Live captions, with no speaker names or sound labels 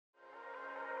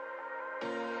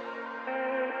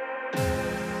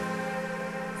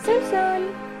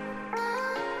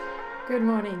Good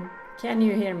morning. Can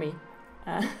you hear me?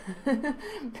 I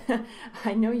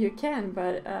know you can,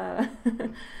 but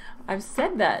I've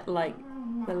said that like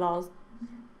the last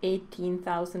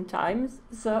 18,000 times,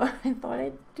 so I thought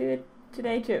I'd do it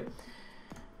today too.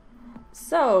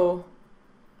 So,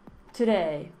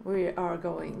 today we are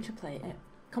going to play a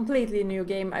completely new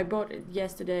game. I bought it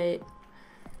yesterday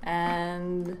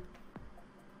and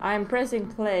I'm pressing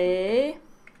play.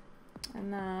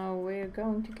 And now we're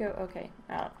going to go, okay,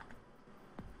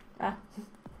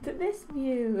 to this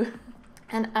view.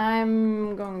 And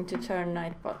I'm going to turn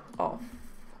Nightbot off.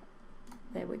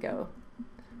 There we go.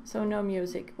 So no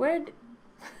music.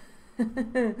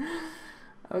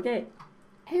 Okay,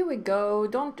 here we go.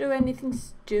 Don't do anything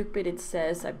stupid, it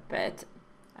says, I bet.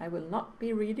 I will not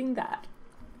be reading that.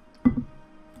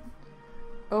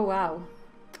 Oh wow.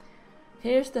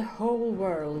 Here's the whole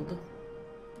world.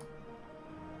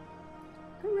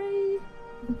 Hooray!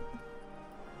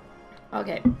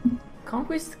 Okay, can't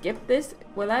we skip this?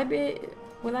 Will I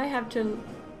have to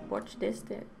watch this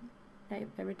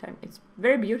every time? It's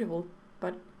very beautiful,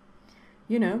 but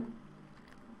you know.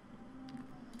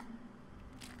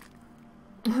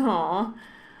 Aww.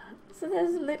 So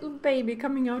there's a little baby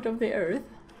coming out of the earth.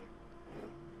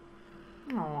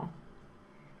 Aww.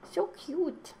 So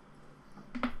cute.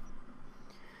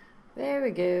 There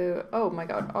we go. Oh my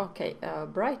god. Okay,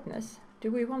 brightness.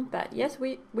 Do we want that? Yes,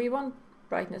 we want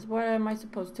brightness. What am I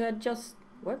supposed to adjust?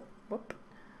 What? Whoop.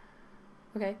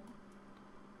 Okay.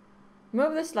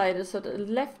 Move the slider so the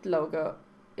left logo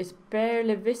is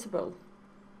barely visible.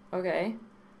 Okay.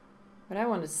 But I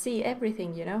want to see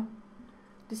everything, you know.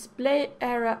 Display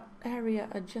area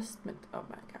adjustment. Oh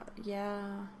my god.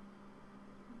 Yeah.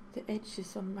 The edge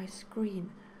is on my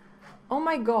screen. Oh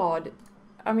my god.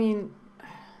 I mean,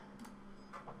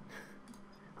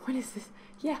 what is this?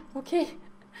 Yeah, okay.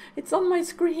 It's on my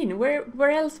screen. Where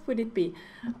else would it be?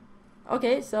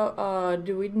 Okay, so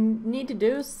do we need to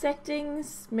do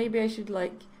settings? Maybe I should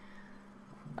like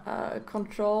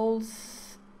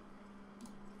controls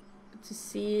to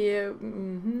see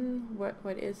what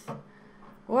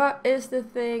is the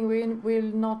thing? We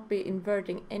will not be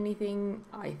inverting anything,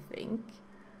 I think.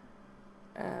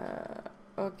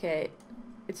 Okay.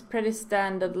 It's pretty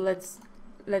standard. Let's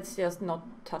just not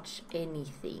touch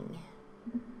anything.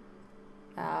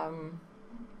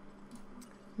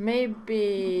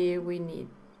 Maybe we need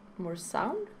more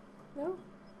sound, though?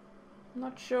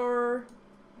 Not sure.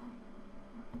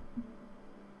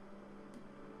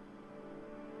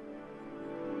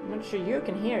 I'm not sure you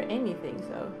can hear anything,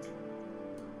 so.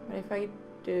 But if I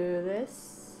do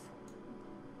this,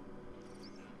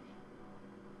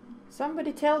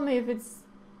 somebody tell me if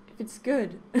it's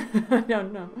good. I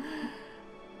don't know.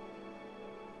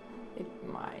 It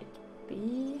might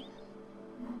be.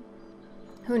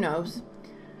 Who knows?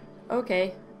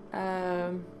 Okay.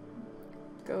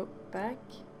 Go back.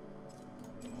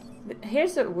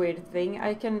 Here's a weird thing.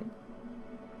 I can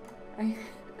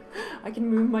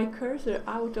move my cursor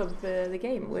out of the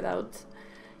game without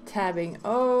tabbing.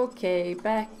 Okay,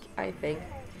 back. I think.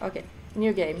 Okay,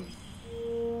 new game.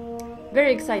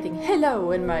 Very exciting. Hello,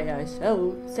 and may I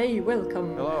say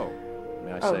welcome. Hello.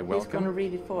 May I say welcome? He's gonna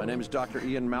read it for My me. name is Dr.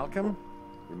 Ian Malcolm.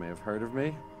 You may have heard of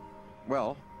me.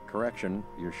 Well, correction,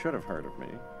 you should have heard of me,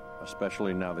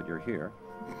 especially now that you're here.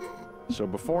 So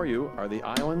before you are the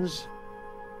islands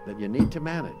that you need to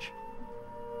manage,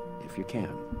 if you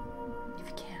can. If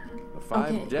you can. The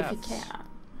 5 deaths. If you can.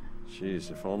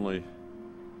 Jeez, if only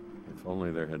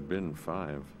there had been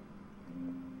 5.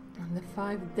 And the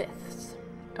 5 deaths.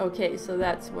 Okay, so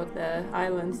that's what the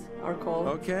islands are called.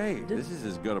 Okay, this is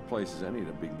as good a place as any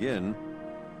to begin.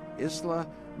 Isla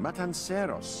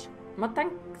Matanceros. It's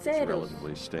Matanceros.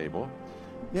 relatively stable.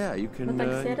 Yeah, you can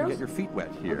get your feet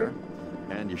wet here,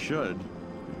 okay. And you should,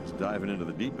 because diving into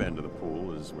the deep end of the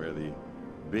pool is where the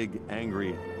big,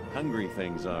 angry, hungry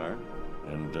things are,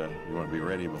 and you want to be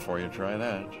ready before you try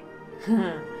that.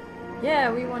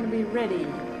 Yeah, we want to be ready.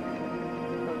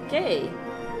 Okay.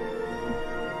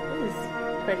 This is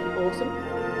pretty awesome.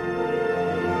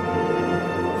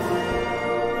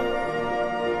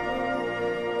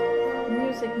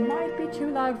 Music might be too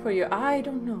loud for you. I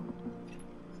don't know.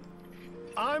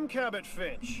 I'm Cabot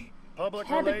Finch, Public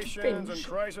Cabot Relations Finch. and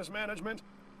Crisis Management,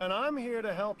 and I'm here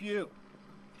to help you.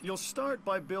 You'll start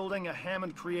by building a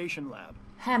Hammond Creation Lab.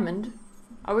 Hammond?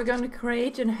 Are we going to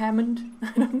create a Hammond?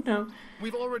 I don't know.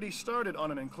 We've already started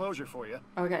on an enclosure for you.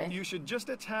 Okay. You should just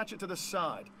attach it to the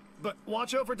side. But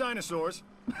watch out for dinosaurs.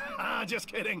 Just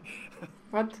kidding.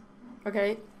 What?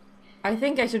 Okay. I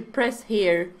think I should press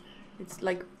here. It's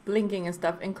like blinking and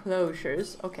stuff.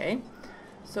 Enclosures. Okay.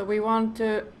 So we want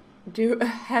to do a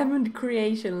Hammond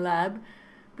creation lab.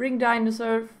 Bring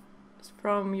dinosaurs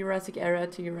from Jurassic era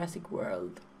to Jurassic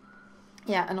World.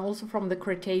 Yeah, and also from the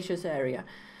Cretaceous area.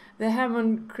 The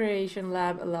Hammond creation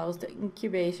lab allows the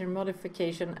incubation,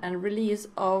 modification and release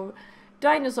of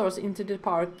dinosaurs into the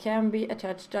park, can be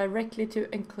attached directly to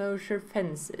enclosure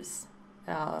fences.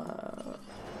 Alrighty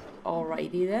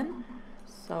then.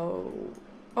 So,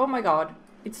 oh my god,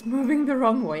 it's moving the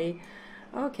wrong way.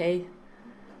 Okay.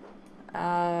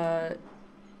 Yeah,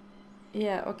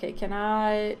 okay, can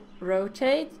I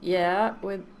rotate? Yeah,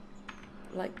 with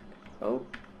like, oh,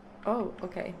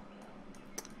 okay.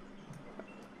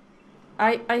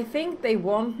 I think they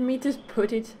want me to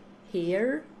put it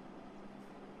here.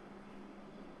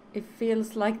 It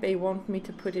feels like they want me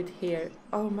to put it here.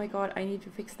 Oh my god, I need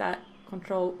to fix that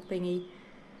control thingy.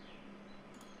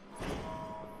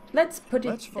 Let's put it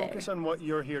there. Let's focus on what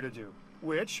you're here to do,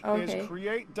 which is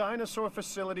create dinosaur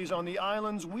facilities on the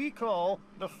islands we call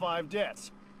the 5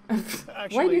 Deaths.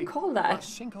 Actually, why do you call that? Las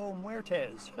Cinco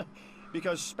Muertes,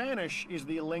 because Spanish is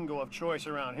the lingo of choice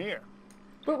around here.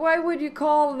 But why would you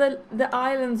call the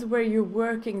islands where you're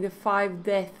working the 5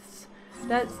 Deaths?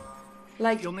 That's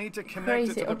like you'll need to connect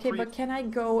crazy. It to the okay, but can I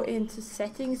go into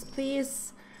settings,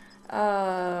 please?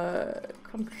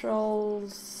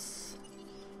 Controls.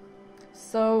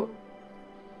 So,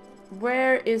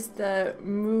 where is the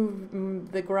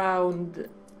move the ground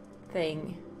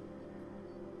thing?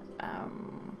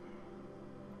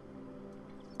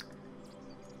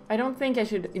 I don't think I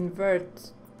should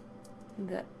invert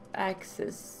the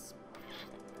axis.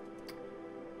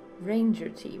 Ranger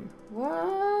team.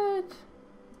 What?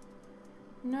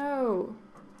 No.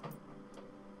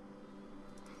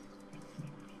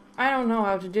 I don't know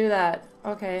how to do that.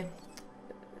 Okay.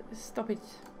 Stop it.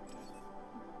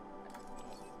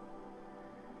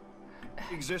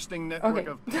 Existing network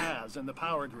of paths and the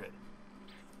power grid.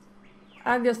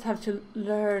 I just have to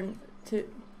learn to...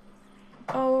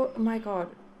 Oh my god.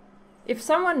 If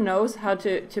someone knows how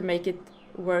to make it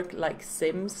work like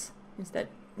Sims instead,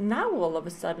 now all of a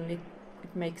sudden it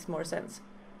makes more sense.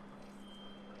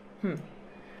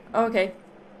 Okay.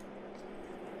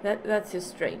 That's just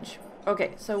strange.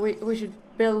 Okay, so we should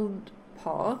build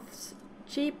paths.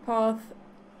 Cheap path,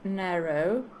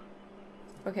 narrow.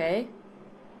 Okay.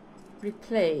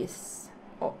 Replace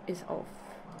is off.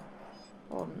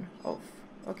 On, off.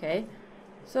 Okay.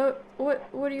 So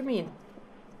what do you mean?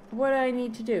 What do I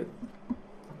need to do?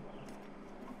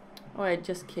 Oh, I'm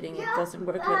just kidding. It doesn't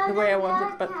work the way I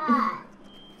want it, but...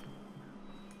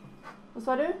 What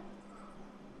sa du?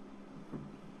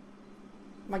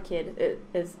 My kid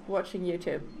is watching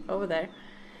YouTube over there.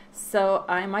 So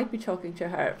I might be talking to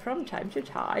her from time to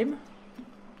time.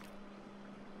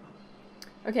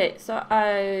 Okay, so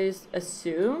I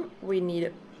assume we need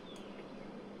a...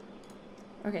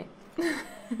 Okay.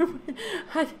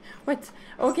 What?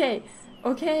 Okay.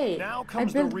 Okay. Now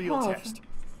comes the real test.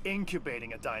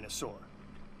 Incubating a dinosaur.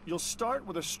 You'll start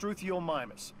with a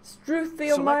Struthiomimus.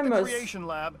 Struthiomimus. Select the creation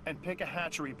lab and pick a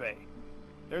hatchery bay.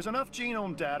 There's enough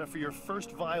genome data for your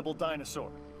first viable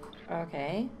dinosaur.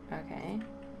 Okay, okay.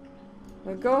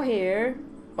 We'll go here.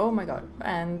 Oh my god.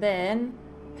 And then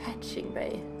hatching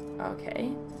bay.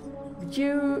 Okay.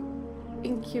 You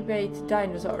incubate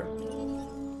dinosaur.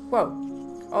 Whoa.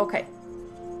 Okay.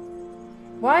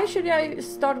 Why should I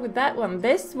start with that one?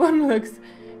 This one looks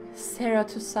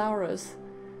Ceratosaurus.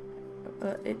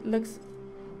 It looks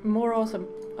more awesome.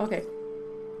 Okay.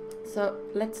 So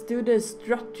let's do the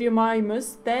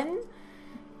Struthiomimus then.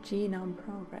 Genome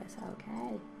progress.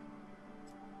 Okay.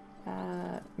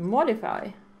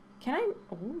 Modify. Can I?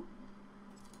 Oh.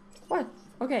 What?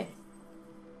 Okay.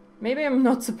 Maybe I'm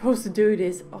not supposed to do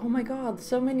this. Oh my god,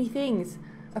 so many things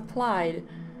applied.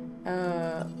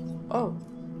 Oh.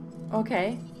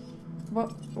 Okay.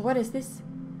 What is this?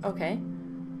 Okay.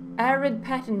 Arid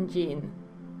pattern gene.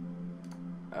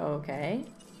 Okay.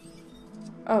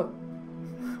 Oh.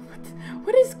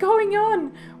 What is going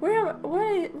on?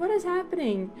 What is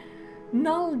happening?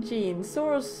 Null gene.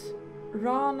 Source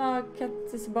Rana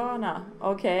Catisbana.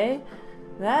 Okay.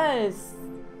 That is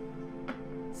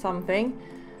something.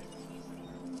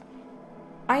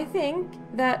 I think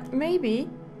that maybe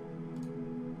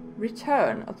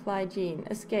return, apply gene,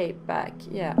 escape, back.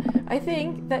 Yeah, I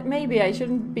think that maybe I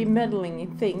shouldn't be meddling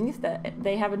in things that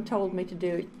they haven't told me to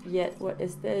do yet. What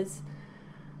is this?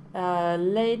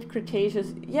 Late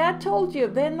Cretaceous. Yeah, I told you,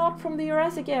 they're not from the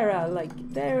Jurassic era. Like,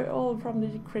 they're all from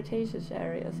the Cretaceous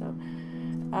area, so...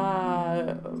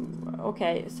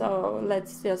 okay, so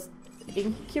let's just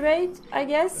incubate, I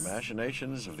guess. The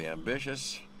machinations of the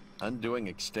ambitious, undoing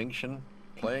extinction,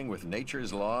 playing with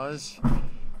nature's laws.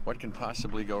 What can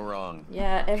possibly go wrong?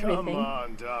 Yeah, everything. Come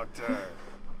on, Doctor.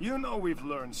 You know we've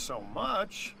learned so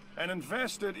much and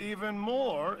invested even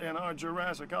more in our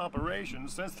Jurassic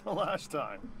operations since the last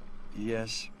time.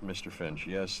 Yes, Mr. Finch,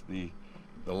 yes, the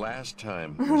last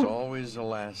time. There's always a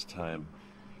last time.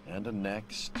 And a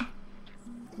next.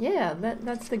 Yeah,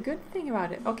 that's the good thing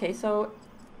about it. Okay, so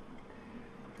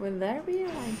will there be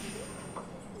like...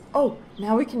 Oh,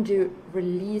 now we can do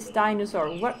release dinosaur.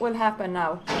 What will happen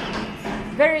now?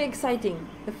 Very exciting.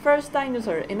 The first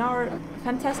dinosaur in our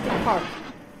fantastic park.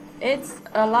 It's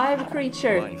a live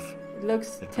creature. Life. It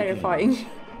looks It terrifying. begins.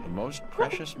 The most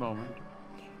precious moment.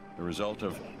 The result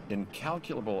of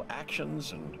incalculable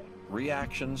actions and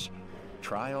reactions,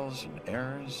 trials and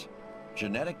errors,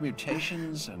 genetic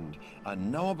mutations and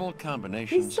unknowable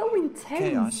combinations. He's so intense.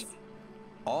 Chaos,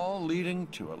 all leading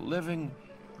to a living,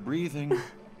 breathing,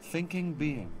 thinking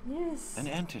being. Yes. An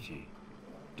entity,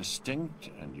 distinct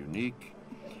and unique.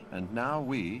 And now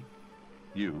we,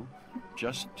 you,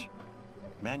 just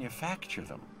manufacture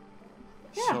them.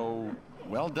 Yeah. So,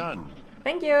 well done,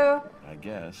 Thank you. I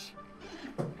guess.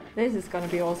 This is gonna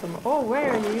be awesome. Oh,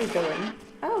 where are you going?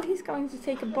 Oh, he's going to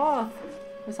take a bath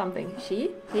or something.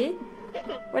 She? He?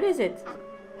 What is it?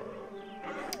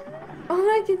 Oh,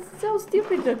 like it's so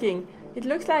stupid looking. It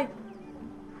looks like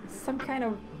some kind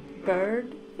of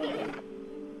bird thing.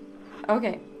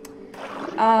 Okay.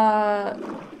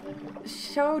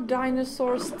 Show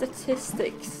dinosaur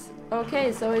statistics.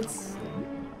 Okay, so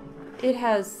it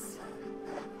has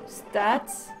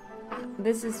stats.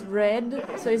 This is red,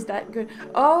 so is that good?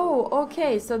 Oh,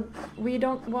 okay, so we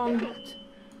don't want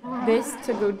this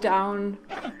to go down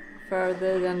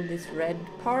further than this red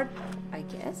part, I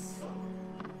guess.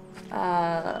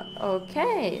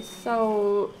 Okay,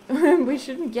 so we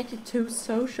shouldn't get it too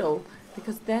social,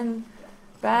 because then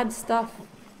bad stuff.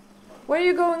 Where are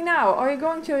you going now? Are you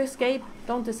going to escape?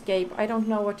 Don't escape. I don't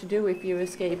know what to do if you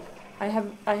escape. I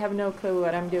have no clue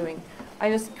what I'm doing. I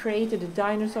just created a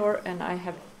dinosaur and I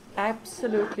have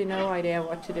absolutely no idea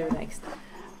what to do next.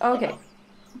 Okay.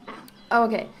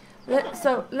 Okay.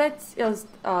 So let's just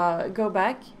go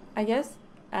back, I guess,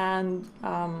 and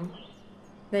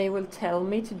they will tell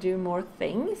me to do more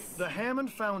things. The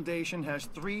Hammond Foundation has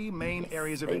 3 main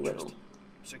areas of interest. Will.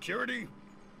 Security,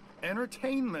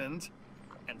 entertainment,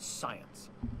 and science.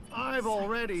 I've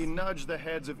already nudged the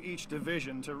heads of each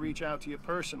division to reach out to you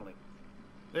personally.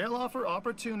 They'll offer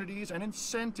opportunities and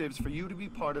incentives for you to be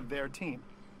part of their team.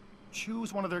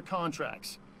 Choose one of their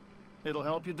contracts. It'll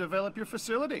help you develop your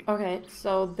facility. Okay,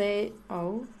 so they...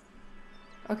 Oh.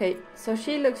 Okay, so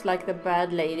she looks like the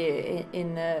bad lady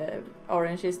in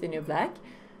Orange is the New Black.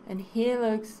 And he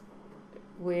looks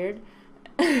weird.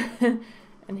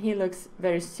 And he looks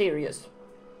very serious.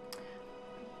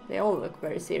 They all look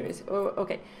very serious. Oh,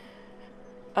 okay.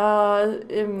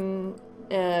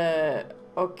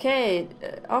 Okay,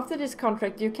 after this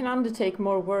contract you can undertake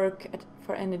more work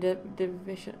for any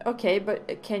division. Okay,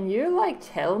 but can you like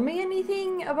tell me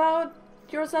anything about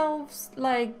yourselves?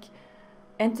 Like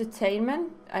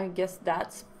entertainment, I guess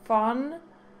that's fun.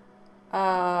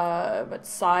 But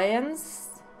science,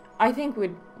 I think we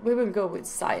will go with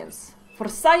science. For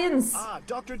science! Ah,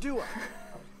 Dr. Dua.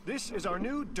 This is our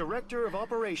new Director of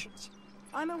Operations.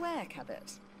 I'm aware,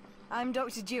 Cabot. I'm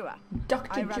Dr. Dua.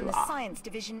 Dr. I run Dua. the science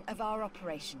division of our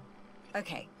operation.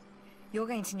 Okay, you're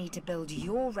going to need to build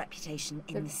your reputation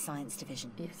in the science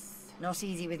division. Yes. Not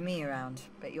easy with me around,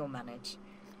 but you'll manage.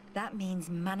 That means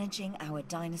managing our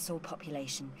dinosaur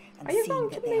population and Are you seeing going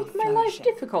that to they are make my life flourishing.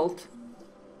 difficult?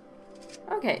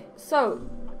 Okay, so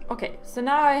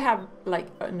now I have like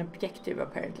an objective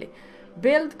apparently.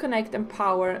 Build, connect, and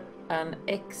power an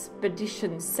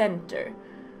expedition center.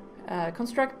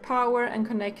 Construct, power, and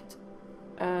connect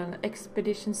an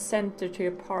expedition center to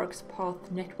your park's path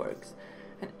networks.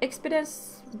 An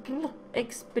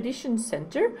expedition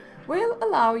center will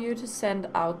allow you to send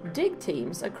out dig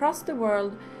teams across the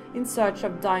world in search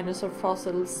of dinosaur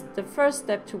fossils, the first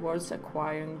step towards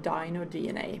acquiring dino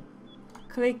DNA.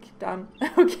 Click, done.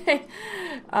 Okay,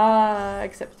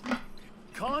 accept.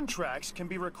 Contracts can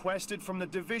be requested from the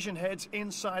division heads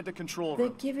inside the control They're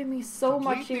room. giving me so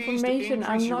Complete much these to information,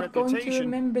 I'm increase your not going to reputation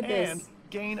remember this. and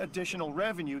gain additional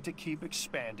revenue to keep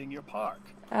expanding your park.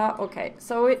 Okay,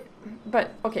 so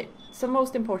so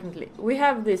most importantly, we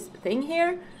have this thing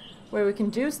here where we can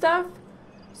do stuff,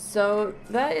 so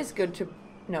that is good to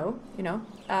know, you know,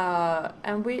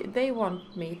 and they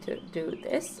want me to do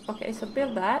this. Okay, so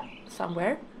build that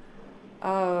somewhere,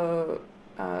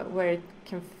 where it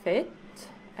can fit,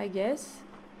 I guess.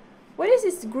 What is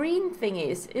this green thing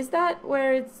is? Is that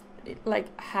where it like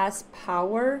has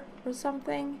power or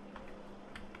something?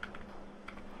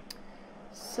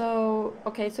 So,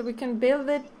 okay, so we can build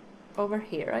it over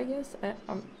here, I guess.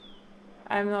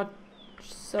 I'm not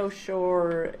so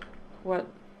sure what...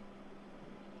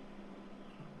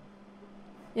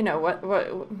 You know, what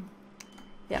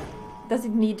yeah. Does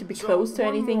it need to be close to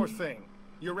anything? One more thing.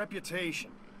 Your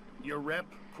reputation. Your rep,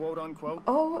 quote unquote.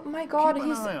 Oh my god, Keep an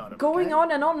he's eye on him, going okay?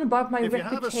 on and on about my If you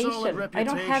have a solid reputation. I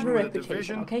don't have a with reputation,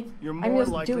 division, okay? You're I'm more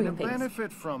just likely to doing things.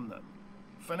 benefit from them.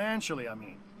 Financially, I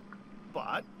mean.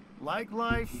 But, like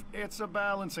life, it's a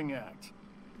balancing act.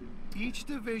 Each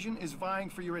division is vying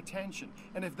for your attention,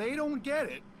 and if they don't get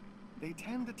it, they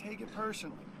tend to take it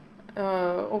personally.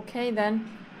 Okay then.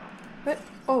 But,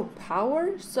 oh,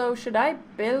 power? So should I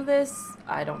build this?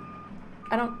 I don't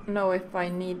know if I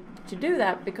need to do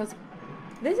that, because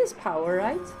this is power,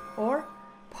 right? Or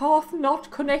path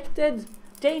not connected.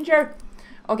 Danger.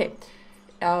 Okay.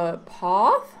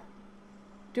 Path?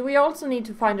 Do we also need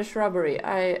to find a shrubbery?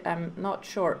 I am not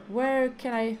sure. Where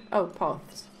can I... Oh,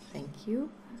 paths. Thank you.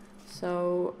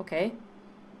 So, okay.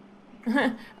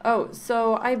 Oh,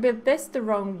 so I built this the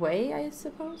wrong way, I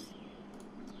suppose?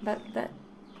 But that...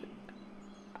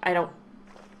 I don't...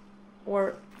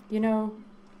 Or, you know...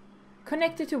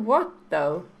 Connected to what,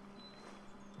 though?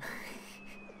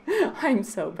 I'm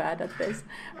so bad at this.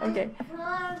 Okay.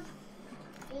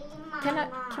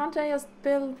 Can't I just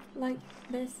build like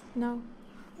this? No.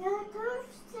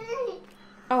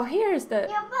 Oh, here's the...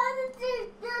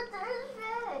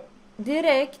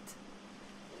 Direct.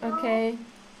 Okay.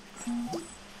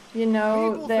 You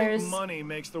know, People there's think money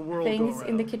makes the world things go round,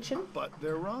 in the kitchen. but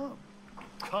they're wrong.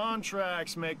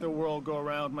 Contracts make the world go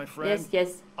round, my friend. Yes,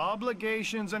 yes.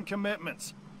 Obligations and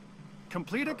commitments.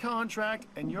 Complete a contract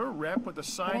and your rep with the But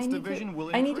science division will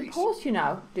I increase. need to pause you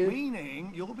now, dude.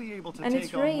 Meaning you'll be able to And take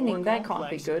it's on raining. more That can't be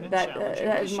complex good. and That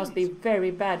challenging must be missions.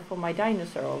 very bad for my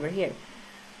dinosaur over here.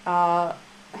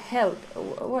 Help.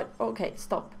 What? Okay,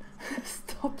 stop.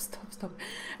 Stop.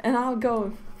 And I'll go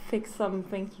and fix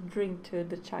something to drink to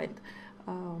the child.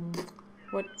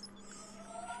 What?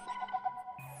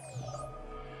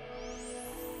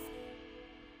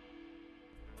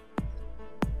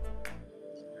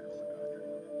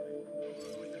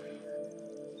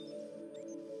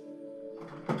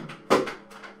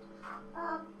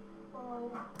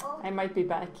 I might be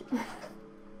back.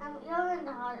 Jag vill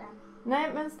inte ha den.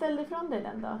 Nej, men ställ ifrån dig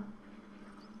den då.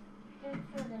 Du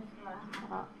trodde det var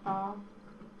här. Ja.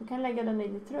 Du kan lägga den i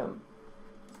ditt rum.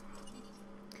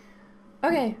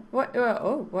 Okay,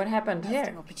 what happened here?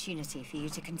 An opportunity for you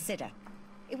to consider.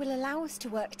 It will allow us to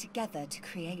work together to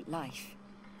create life.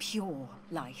 Pure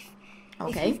life.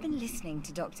 Okay. If you've been listening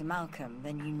to Dr. Malcolm,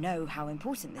 then you know how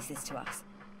important this is to us.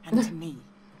 And to me.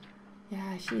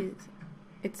 Yeah,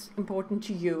 it's important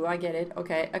to you, I get it.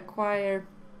 Okay, acquire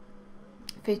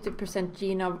 50%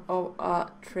 gene of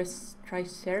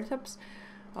Triceratops.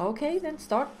 Okay, then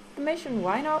start the mission,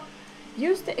 why not?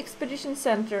 Use the Expedition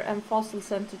Center and Fossil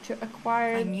Center to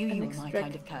acquire I knew and you were my extract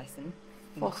kind of person.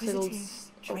 fossils.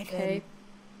 Inquisitive, driven, Okay.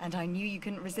 and I knew you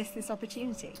couldn't resist this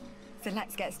opportunity. So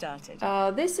let's get started.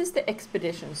 This is the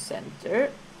Expedition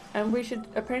Center, and we should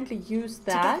apparently use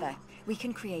that. Together, we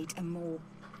can create a more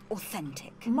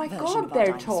authentic Oh my version god, of our they're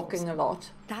dinosaurs. talking a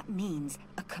lot. That means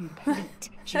a complete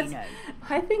That's- genome.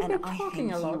 I think And they're I talking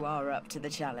think a lot. you are up to the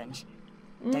challenge.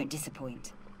 Don't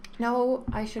disappoint. No,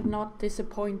 I should not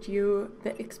disappoint you.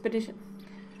 The expedition.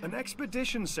 An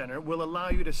expedition center will allow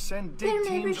you to send dig They're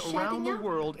maybe teams around shutting the up.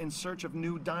 world in search of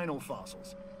new dino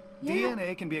fossils. Yeah.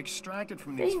 DNA can be extracted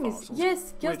from these Things. fossils,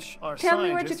 Yes, just which our tell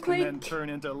me where to scientists can then click. turn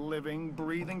into living,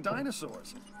 breathing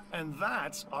dinosaurs. And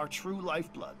that's our true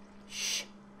lifeblood. Shh.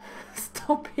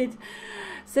 Stop it.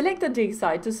 Select a dig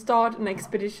site to start an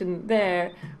expedition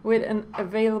there with an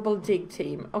available dig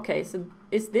team. Okay, so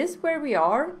is this where we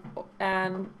are?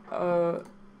 And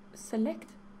select?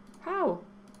 How?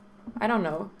 I don't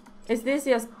know. Is this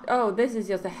just... Oh, this is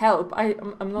just a help.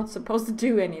 I'm not supposed to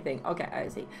do anything. Okay, I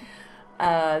see.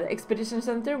 The Expedition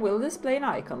Center will display an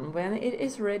icon when it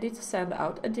is ready to send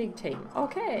out a dig team.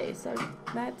 Okay, so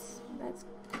that's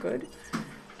good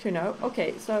to know.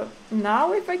 Okay, so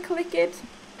now if I click it...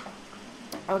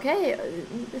 Okay,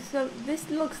 so this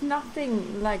looks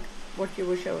nothing like what you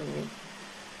were showing me.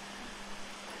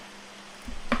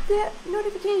 The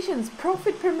notifications,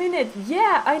 profit per minute.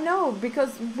 Yeah, I know,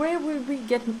 because where will we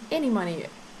get any money?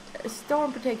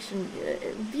 Storm protection,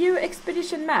 view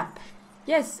expedition map.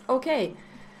 Yes, okay.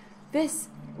 This,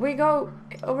 we go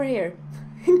over here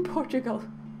in Portugal.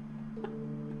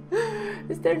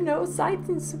 Is there no site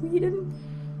in Sweden?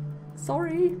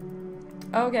 Sorry.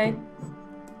 Okay.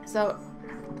 So,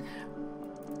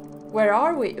 where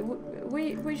are we?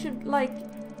 We should like...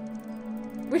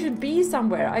 We should be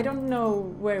somewhere. I don't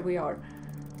know where we are.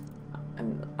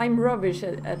 I'm rubbish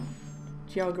at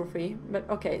geography, but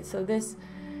okay, so this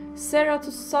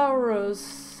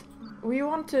Ceratosaurus, we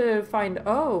want to find,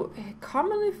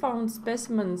 commonly found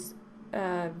specimens,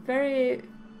 very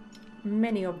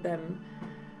many of them.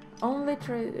 Only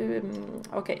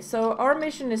okay, so our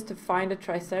mission is to find a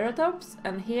Triceratops,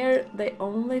 and here they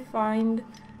only find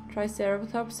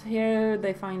Triceratops, here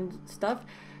they find stuff.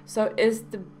 So is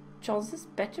the chances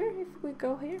better if we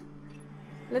go here?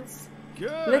 Let's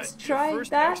try Your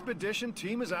first that. expedition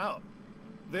team is out.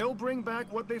 They'll bring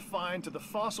back what they find to the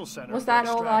fossil center. Was for that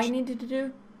all I extraction. needed to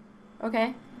do?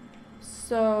 Okay.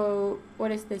 So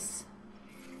what is this?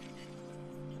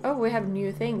 Oh, we have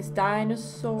new things.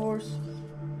 Dinosaurs.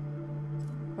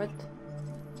 What?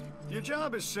 Your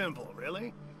job is simple,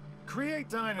 really. Create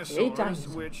dinosaurs,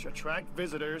 which attract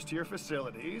visitors to your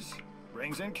facilities,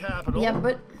 brings in capital, Yeah,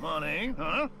 but money,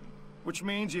 huh? Which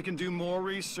means you can do more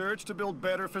research to build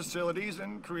better facilities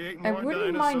and create I more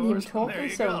wouldn't dinosaurs. mind him There talking you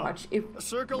so go. much if A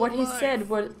circle what of he life, said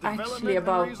was development actually and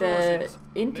about the resources,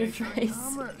 nature and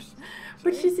interface. commerce.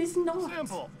 But See? this is not.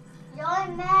 Simple. Jag är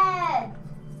med!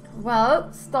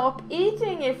 Well, stop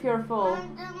eating if you're full.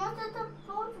 Men du måste ta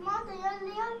bort maten, jag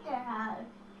leker här.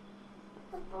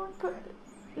 Ta bort.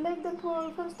 Lägg den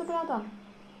på fönsterbrädan.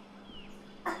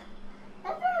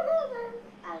 Jag tror det.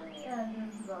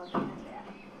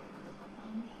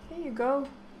 Here you go.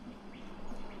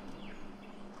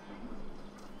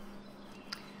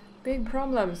 Big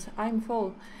problems. I'm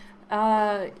full.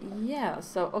 Yeah,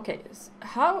 so, okay.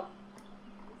 How?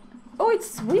 Oh, it's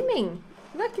swimming!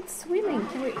 Look, it's swimming.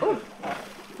 Can we... Oh!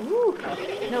 Ooh!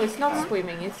 No, it's not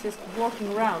swimming. It's just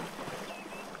walking around.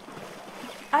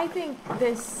 I think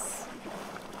this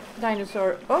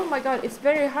dinosaur... Oh my god, it's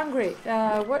very hungry.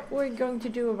 What we're going to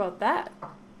do about that?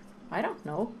 I don't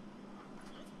know.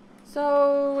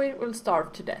 So it will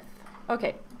starve to death.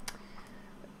 Okay.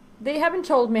 They haven't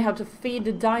told me how to feed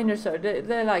the dinosaur.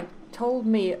 They like told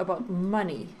me about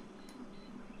money.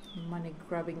 Money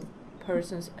grabbing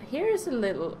persons. Here's a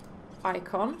little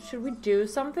icon. Should we do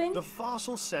something? The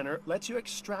fossil center lets you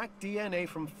extract DNA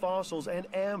from fossils and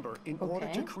amber in order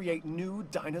to create new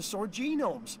dinosaur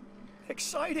genomes.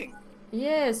 Exciting!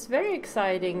 Yes, very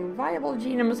exciting. Viable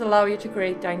genomes allow you to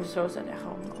create dinosaurs at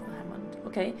home.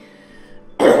 Okay.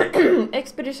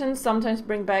 Expeditions sometimes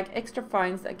bring back extra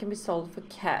finds that can be sold for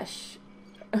cash.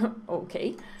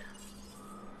 Okay.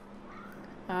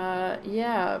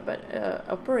 Yeah, but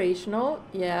operational.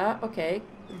 Yeah, okay.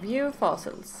 View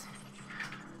fossils.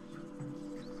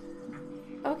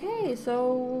 Okay,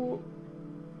 so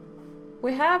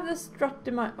we have the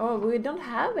Struttima. Oh, we don't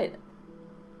have it.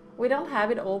 We don't have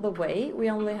it all the way. We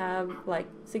only have like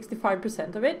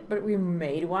 65% of it, but we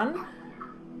made one.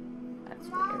 That's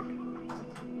weird.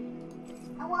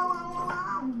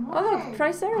 Oh look,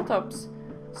 Triceratops.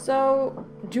 So,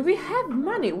 do we have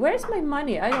money? Where's my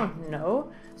money? I don't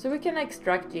know. So we can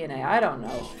extract DNA. I don't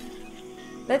know.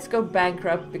 Let's go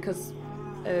bankrupt because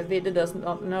Vide does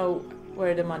not know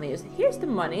where the money is. Here's the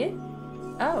money.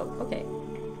 Oh, okay.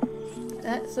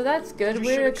 So that's good.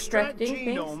 We're extracting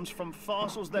genomes things from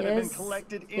fossils that have been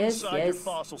collected Yes, inside your yes.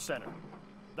 fossil center.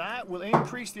 That will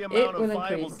increase the amount will of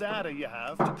viable increase. data you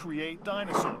have to create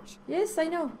dinosaurs. Yes, I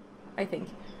know. I think.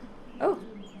 Oh,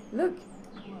 look.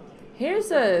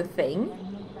 Here's a thing.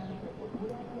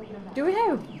 Do we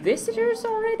have visitors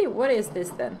already? What is this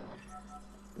then?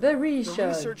 The The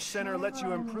research. research center lets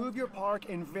you improve your park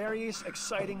in various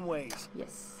exciting ways.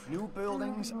 Yes. New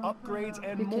buildings, upgrades,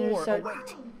 and You can more research-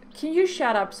 await. Can you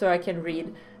shut up so I can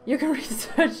read? You can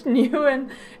research new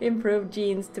and improved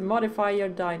genes to modify your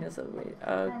dinosaur.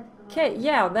 Okay,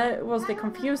 yeah, that was the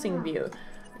confusing view.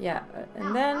 Yeah,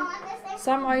 and then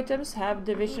some items have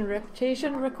division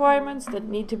reputation requirements that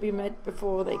need to be met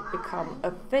before they become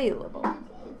available.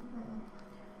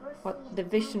 What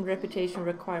division reputation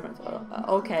requirements?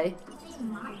 Okay.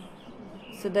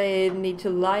 So they need to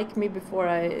like me before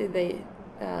they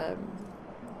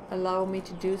allow me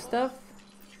to do stuff.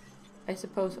 I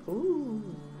suppose. Ooh.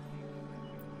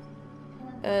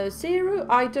 0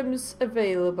 items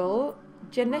available.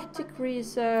 Genetic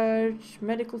research,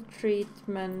 medical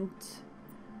treatment.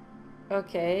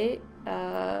 Okay.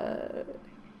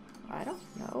 I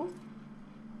don't know.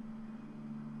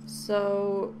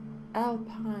 So,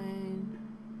 Alpine.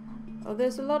 Oh,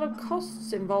 there's a lot of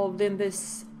costs involved in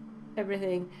this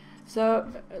everything. So,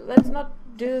 let's not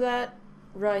do that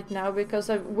right now because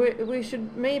we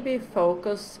should maybe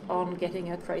focus on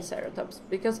getting a Triceratops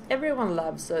because everyone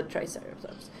loves a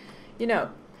Triceratops. You know,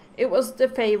 it was the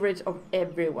favorite of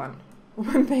everyone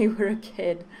when they were a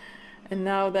kid, and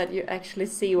now that you actually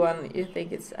see one, you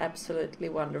think it's absolutely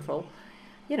wonderful.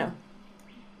 You know,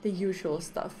 the usual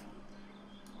stuff.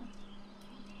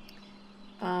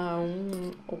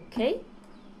 Okay.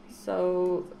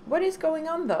 So what is going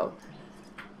on though?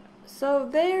 So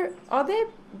they're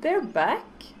back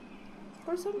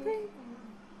or something?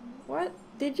 What?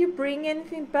 Did you bring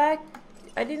anything back?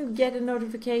 I didn't get a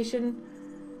notification.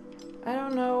 I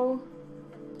don't know.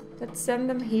 Let's send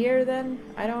them here then.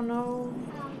 I don't know.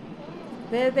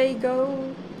 There they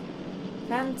go.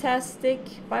 Fantastic.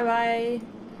 Bye bye.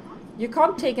 You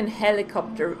can't take a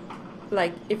helicopter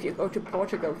like if you go to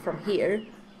Portugal from here.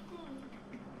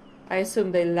 I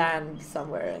assume they land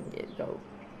somewhere and you go.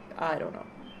 I don't know.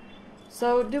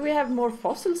 So do we have more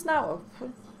fossils now?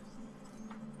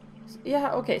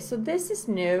 Yeah, okay, so this is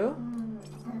new.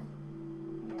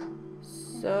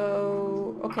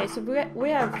 So, okay, so we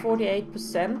have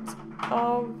 48%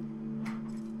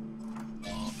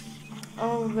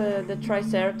 of the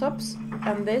Triceratops,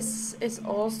 and this is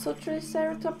also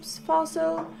Triceratops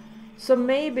fossil. So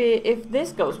maybe if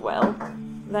this goes well,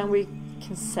 then we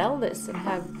can sell this and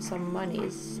have some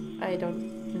monies. I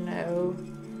don't know.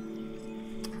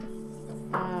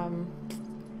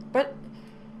 But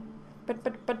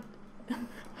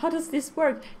how does this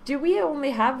work? Do we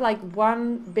only have like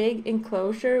one big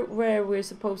enclosure where we're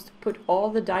supposed to put all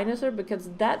the dinosaurs? Because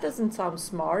that doesn't sound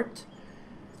smart.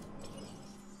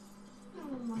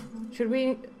 Should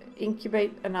we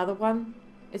incubate another one?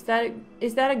 Is that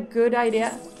a good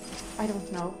idea? I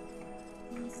don't know.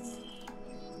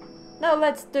 No,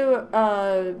 let's do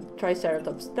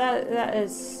Triceratops. That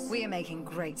is. We are making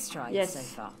great strides so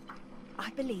far. I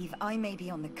believe I may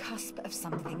be on the cusp of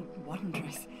something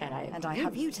wondrous. And I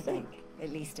have you to thank,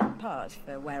 at least in part,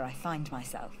 for where I find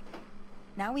myself.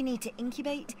 Now we need to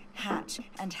incubate, hatch,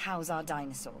 and house our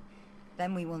dinosaur.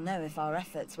 Then we will know if our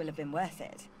efforts will have been worth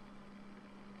it.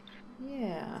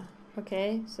 Yeah.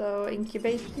 Okay, so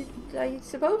incubate it, I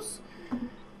suppose.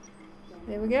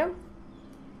 There we go.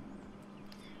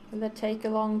 Will that take a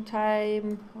long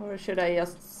time, or should I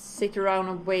just sit around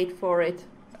and wait for it?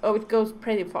 Oh, it goes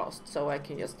pretty fast, so I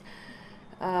can just...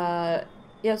 yeah,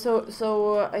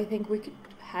 so I think we could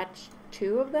hatch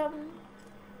 2 of them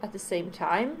at the same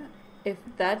time. If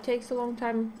that takes a long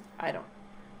time, I don't...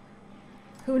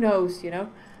 Who knows, you know?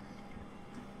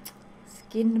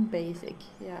 Skin basic.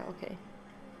 Yeah, okay.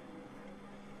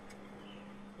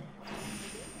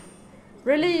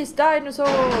 Release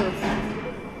dinosaurs!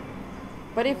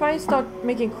 But if I start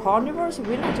making carnivores,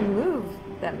 we need to move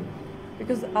them.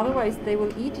 Because otherwise they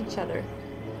will eat each other.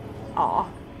 Aw,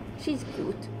 she's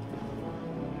cute.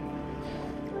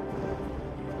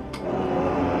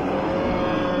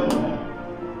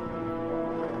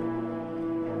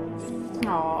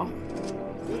 Aw.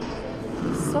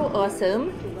 So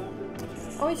awesome.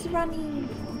 Oh, it's running.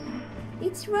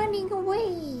 It's running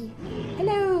away.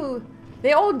 Hello.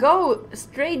 They all go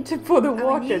straight for the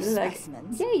water. Like,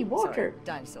 yay, water. Sorry,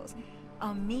 dinosaurs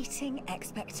are meeting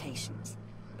expectations.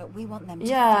 But we want them to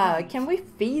thrive. Can we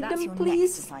feed That's them, your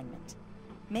please? Next assignment.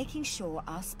 Making sure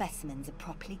our specimens are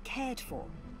properly cared for.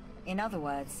 In other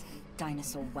words,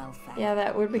 dinosaur welfare. Yeah,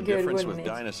 that would be good, The difference wouldn't with it?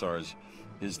 dinosaurs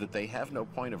is that they have no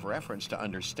point of reference to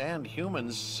understand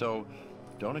humans, so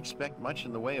don't expect much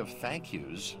in the way of thank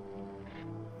yous.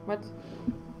 What?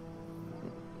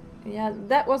 Yeah,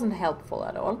 that wasn't helpful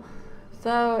at all.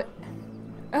 So,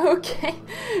 okay.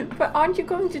 But aren't you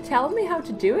going to tell me how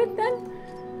to do it then?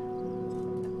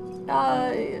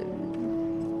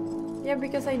 Yeah,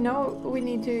 because I know we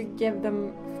need to give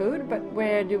them food, but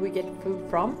where do we get food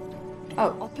from?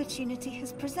 Oh. Opportunity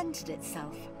has presented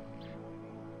itself.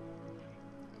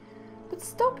 But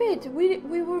stop it!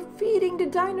 We were feeding the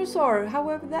dinosaur.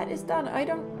 However that is done, I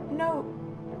don't know.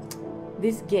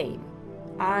 This game.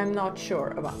 I'm not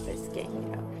sure about this game, you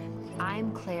know.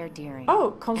 I'm Claire Deering.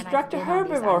 Oh, construct a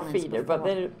herbivore feeder, but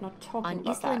they're not talking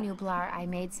about that. On Isla Nublar, I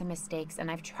made some mistakes, and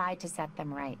I've tried to set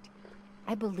them right.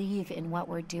 I believe in what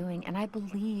we're doing, and I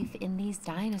believe in these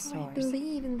dinosaurs. I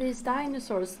believe in these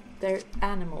dinosaurs. They're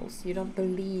animals. You don't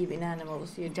believe in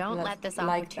animals. You don't let this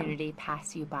opportunity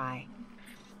pass you by.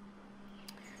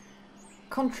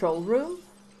 Control room?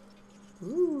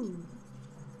 Ooh.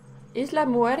 Isla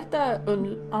Muerta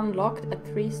unlocked at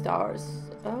 3 stars.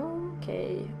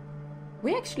 Okay.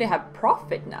 We actually have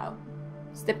profit now.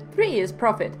 Step 3 is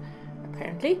profit.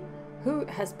 Apparently. Who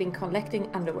has been collecting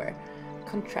underwear?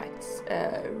 Contracts.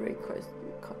 Request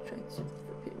contracts.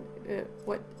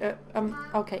 What?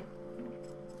 Okay.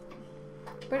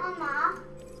 But,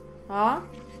 Mamma?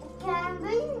 Kan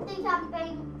vi inte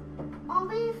camping? Om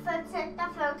vi fortsätter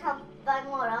för campa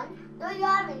imorgon, då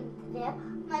gör vi inte det.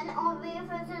 Men om vi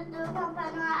fortsätter att campa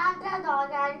några andra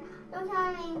dagar, då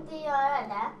kan vi inte göra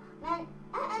det. Men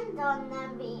en dag när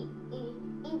vi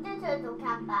inte tror att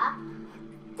campa,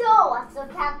 Då så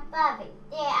campar vi.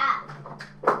 Det är...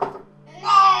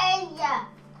 Nej!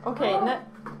 Okay,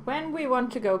 when we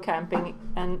want to go camping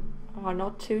and are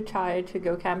not too tired to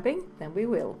go camping, then we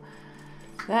will.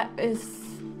 That is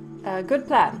a good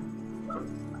plan.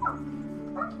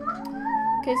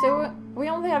 Okay, so we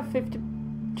only have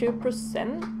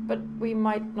 52%, but we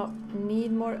might not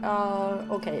need more.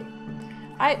 Okay,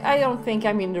 I don't think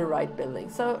I'm in the right building.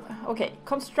 So, okay,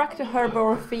 construct a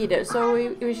herbivore feeder. So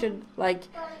we should like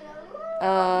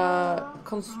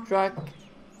construct.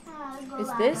 Is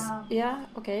this? Yeah,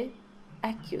 okay.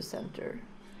 AccuCenter.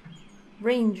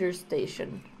 Ranger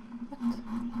station.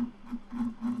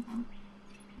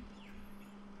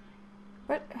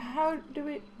 What? How do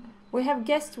we... We have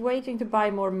guests waiting to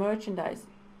buy more merchandise.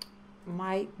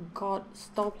 My god,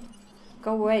 stop.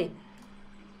 Go away.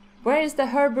 Where is the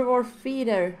herbivore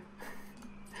feeder?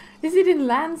 Is it in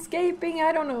landscaping?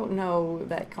 I don't know. No,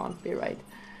 that can't be right.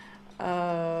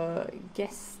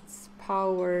 Guests,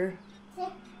 power,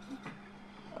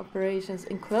 operations,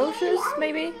 enclosures,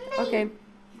 maybe? Okay.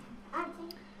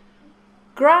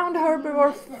 Ground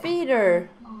herbivore feeder.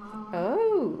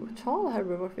 Oh, tall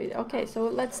herbivore feeder. Okay, so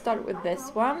let's start with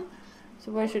this one.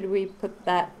 So where should we put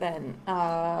that then?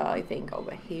 I think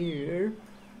over here.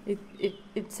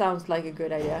 It sounds like a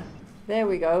good idea. There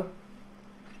we go.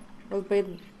 We'll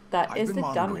build that. Is it done?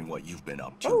 I've been monitoring what you've been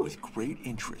up to with great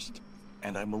interest,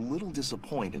 and I'm a little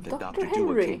disappointed that Dr.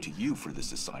 Dewar came to you for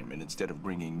this assignment instead of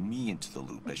bringing me into the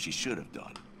loop as she should have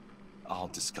done. I'll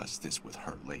discuss this with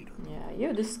her later. Yeah,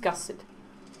 you discuss it.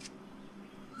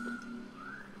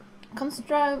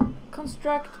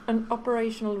 Construct an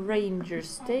operational ranger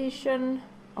station.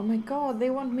 Oh my god, they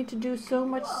want me to do so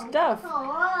much stuff.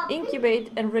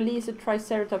 Incubate and release a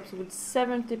Triceratops with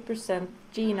 70%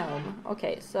 genome.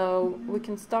 Okay, so we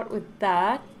can start with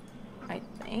that, I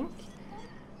think.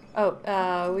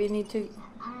 Oh, we need to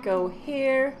go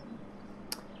here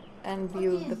and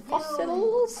view the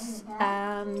fossils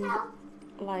and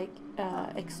like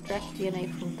extract DNA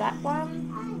from that one.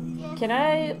 Can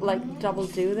I like double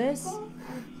do this?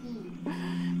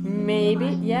 Maybe.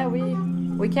 Yeah,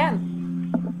 we can.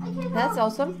 That's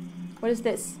awesome. What is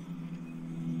this?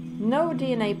 No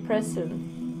DNA present.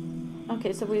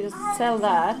 Okay, so we just sell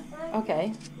that.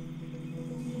 Okay.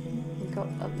 We got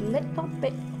a little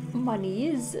bit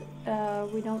monies.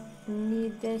 We don't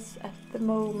need this at the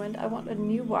moment. I want a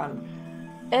new one.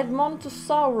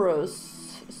 Edmontosaurus.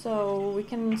 So we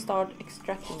can start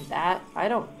extracting that. I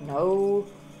don't know.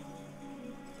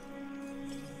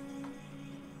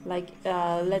 Like,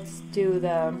 let's do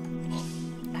the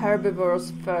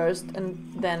herbivores first and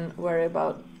then worry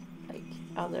about like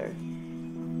other.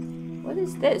 What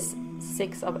is this?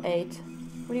 6 of 8.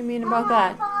 What do you mean about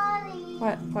that?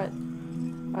 What?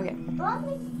 Okay.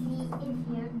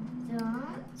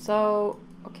 So,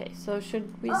 okay, so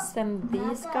should we send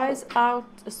these guys out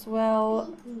as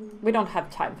well? We don't have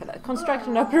time for that. Construct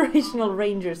an operational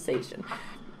ranger station.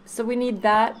 So we need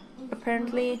that,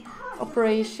 apparently.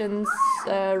 Operations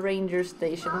ranger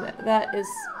station. That is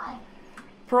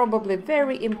probably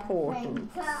very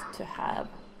important to have.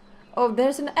 Oh,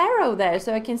 there's an arrow there,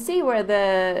 so I can see where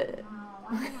the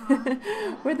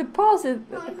where the path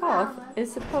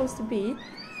is supposed to be,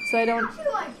 so I don't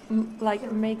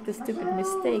like make the stupid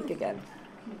mistake again.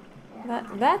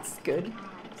 That's good.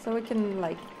 So we can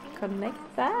like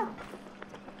connect that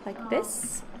like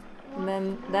this, and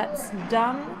then that's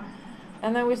done.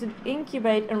 And then we should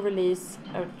incubate and release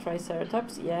a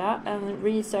Triceratops, yeah, and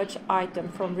research item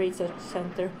from research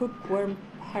center hookworm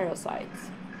parasites.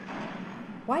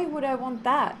 Why would I want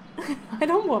that? I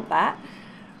don't want that.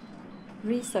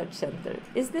 Research center.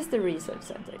 Is this the research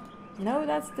center? No,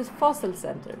 that's the fossil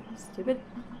center. Stupid.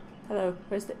 Hello,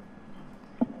 where's the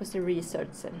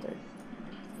research center?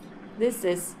 This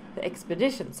is the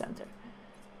expedition center.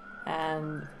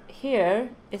 And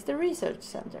here is the research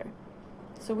center.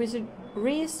 So we should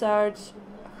research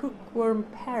hookworm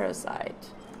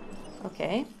parasite.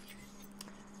 Okay.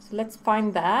 So let's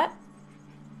find that.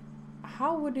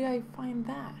 How would I find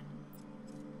that?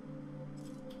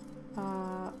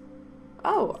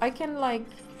 Oh, I can like...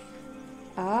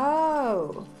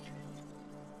 Oh.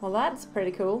 Well, that's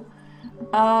pretty cool.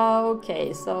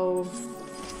 Okay, so...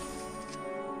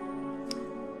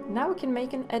 Now we can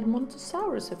make an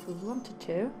Edmontosaurus if we wanted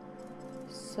to.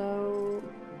 So...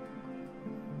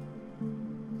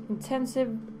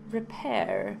 Intensive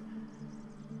repair.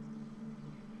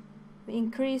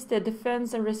 Increase the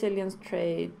defense and resilience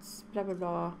traits. Blah blah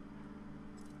blah.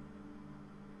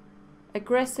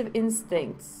 Aggressive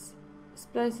instincts.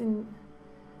 Splicing.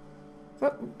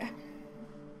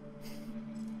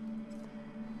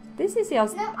 This is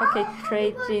just, okay,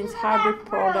 trait genes, hybrid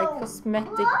product,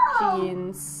 cosmetic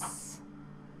genes.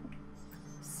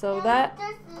 So that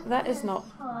is not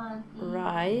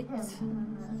right.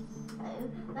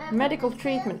 Medical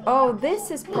treatment. Oh,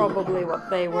 this is probably what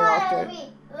they were after.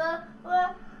 Real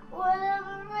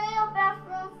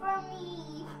bathroom for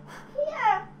me.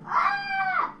 Here.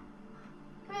 Ah!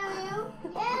 For you?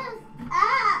 Yes.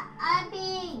 Ah,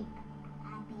 Abby.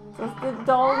 Does the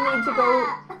doll need to go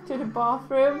to the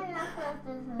bathroom?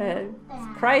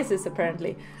 Crisis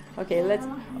apparently. Okay, let's.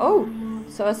 Oh,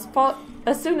 so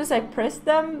as soon as I press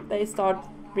them, they start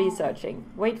researching.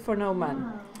 Wait for no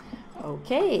man.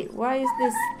 Okay, why is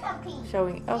this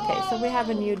showing? Okay, so we have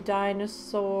a new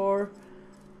dinosaur.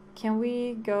 Can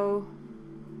we go?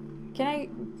 Can I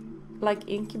like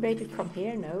incubate it from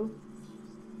here? No.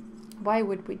 Why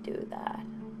would we do that?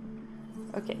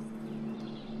 Okay.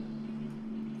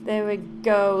 There we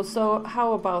go. So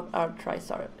how about our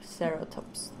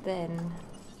Triceratops then?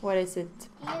 What is it?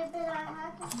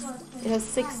 It has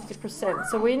 60%.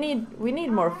 So we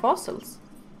need more fossils.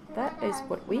 That is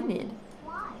what we need.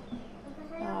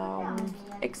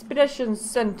 Expedition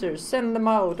center, send them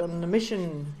out on a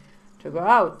mission to go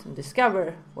out and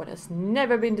discover what has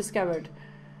never been discovered.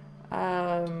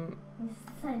 Go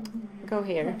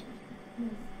here.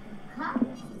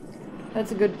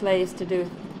 That's a good place to do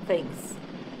things.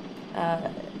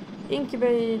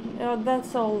 Incubate,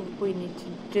 that's all we need to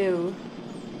do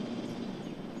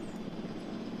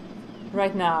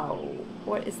right now.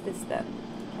 What is this then?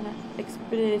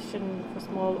 Expedition for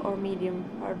small or medium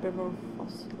herbivore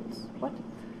fossils. What?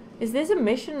 Is this a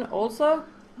mission also?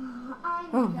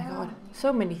 Oh my god,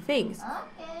 so many things.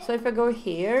 So if I go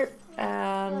here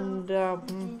and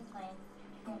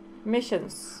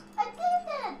missions.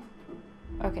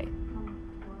 Okay.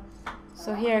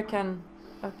 So here I can.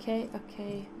 Okay.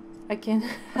 I can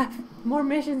have more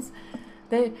missions.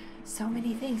 There are so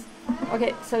many things.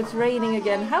 Okay, so it's raining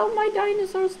again. How are my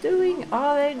dinosaurs doing?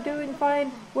 Are they doing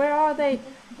fine? Where are they?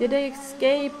 Did they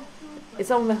escape? It's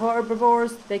only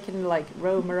herbivores. They can like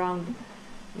roam around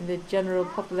in the general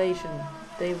population.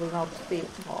 They will not be.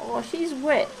 Oh, she's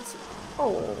wet.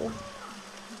 Oh,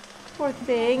 poor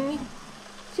thing.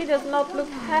 She does not look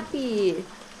happy.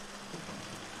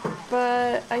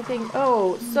 But I think,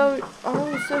 so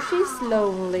she's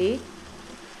lonely.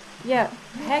 Yeah,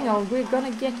 hang on, we're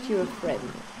gonna get you a friend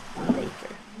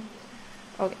later.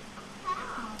 Okay.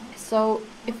 So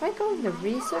if I go in the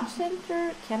research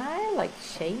center, can I like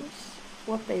change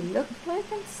what they look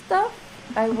like and stuff?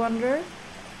 I wonder.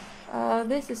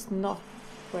 This is not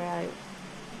where I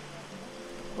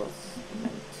was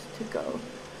meant to go.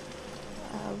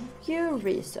 View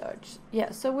research.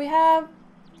 Yeah, so we have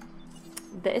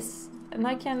this, and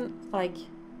I can like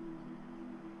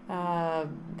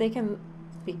they can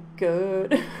be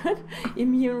good.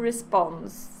 Immune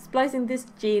response. Splicing this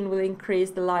gene will increase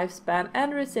the lifespan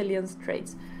and resilience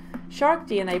traits. Shark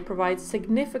DNA provides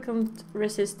significant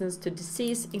resistance to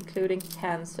disease, including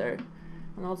cancer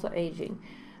and also aging.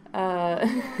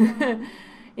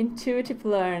 Intuitive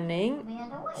learning.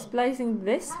 Splicing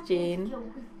this gene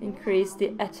increase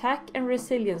the attack and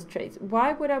resilience traits.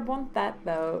 Why would I want that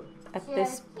though? At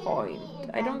this point,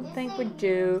 I don't think we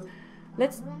do.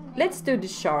 Let's do the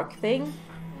shark thing.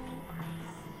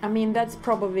 I mean, that's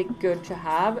probably good to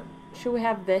have. Should we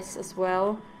have this as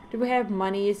well? Do we have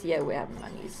monies? Yeah, we have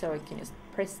money, so I can just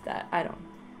press that. I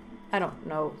don't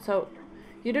know. So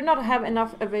you do not have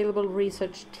enough available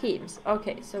research teams.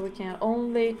 Okay, so we can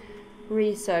only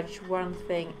research one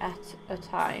thing at a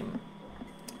time,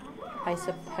 I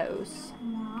suppose.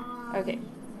 Okay.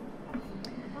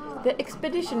 The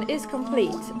expedition is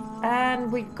complete,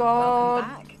 and we got...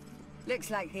 Welcome back. Looks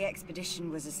like the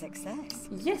expedition was a success.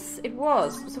 Yes, it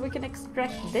was. So we can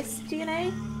extract this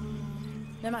DNA?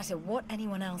 No matter what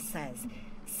anyone else says,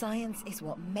 science is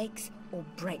what makes or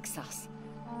breaks us.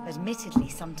 Admittedly,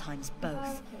 sometimes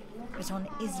both. But on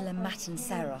Isla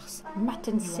Matanceros, you are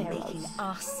making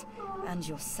us and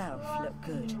yourself look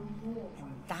good.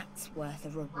 And that's worth a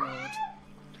reward.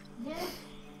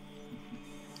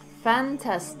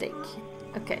 Fantastic.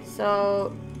 Okay,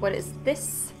 so what is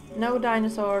this? No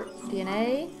dinosaur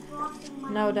DNA.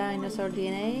 No dinosaur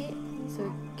DNA. So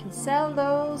we can sell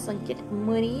those and get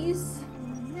monies.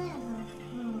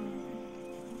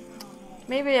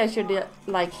 Maybe I should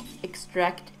like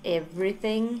extract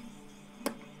everything.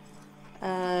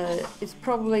 It's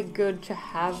probably good to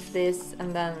have this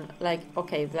and then like,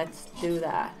 okay, let's do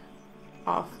that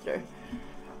after.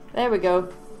 There we go.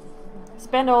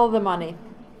 Spend all the money.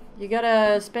 You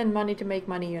gotta spend money to make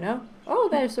money, you know? Oh,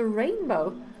 there's a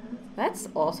rainbow. That's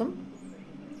awesome.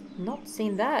 Not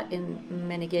seen that in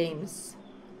many games.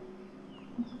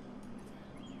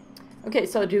 Okay,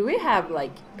 so do we have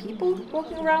like people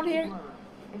walking around here?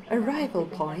 Arrival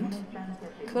point?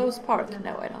 Close park?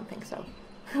 No, I don't think so.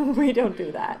 We don't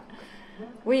do that.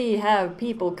 We have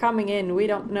people coming in. We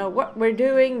don't know what we're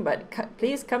doing, but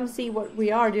please come see what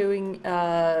we are doing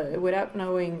without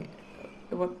knowing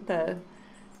what the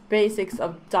basics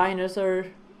of dinosaur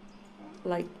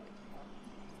like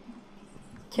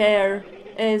care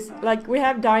is. Like, we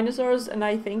have dinosaurs and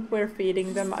I think we're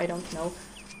feeding them. I don't know.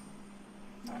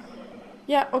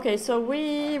 Yeah, okay, so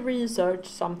we researched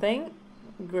something.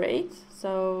 Great.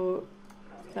 So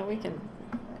now we can...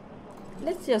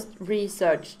 Let's just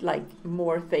research, like,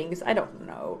 more things. I don't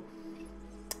know.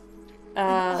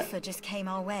 An offer just came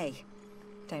our way.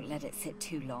 Don't let it sit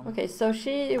too long. Okay, so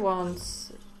she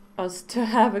wants us to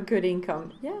have a good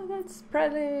income. Yeah, that's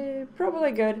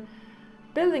probably good.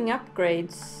 Building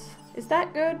upgrades. Is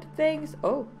that good? Things?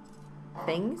 Oh.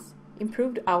 Things?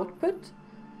 Improved output?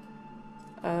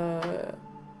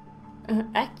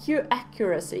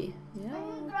 Accuracy. Yeah,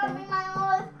 okay.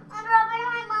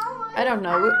 I don't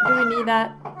know. Do we need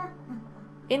that?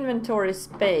 Inventory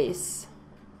space.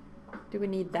 Do we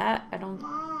need that? I don't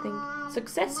think.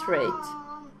 Success rate.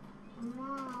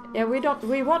 Yeah, we don't.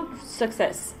 We want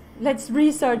success. Let's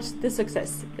research the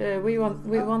success. We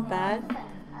want that.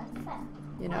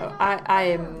 You know, I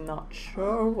am not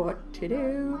sure what to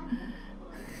do.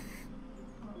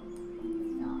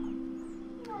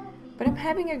 But I'm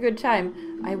having a good time.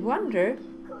 I wonder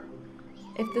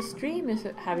if the stream is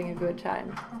having a good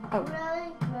time. Oh.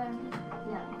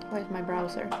 Where's my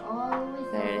browser?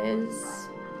 There it is.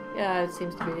 Yeah, it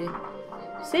seems to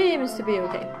be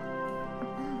okay.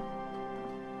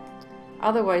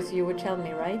 Otherwise you would tell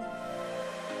me, right?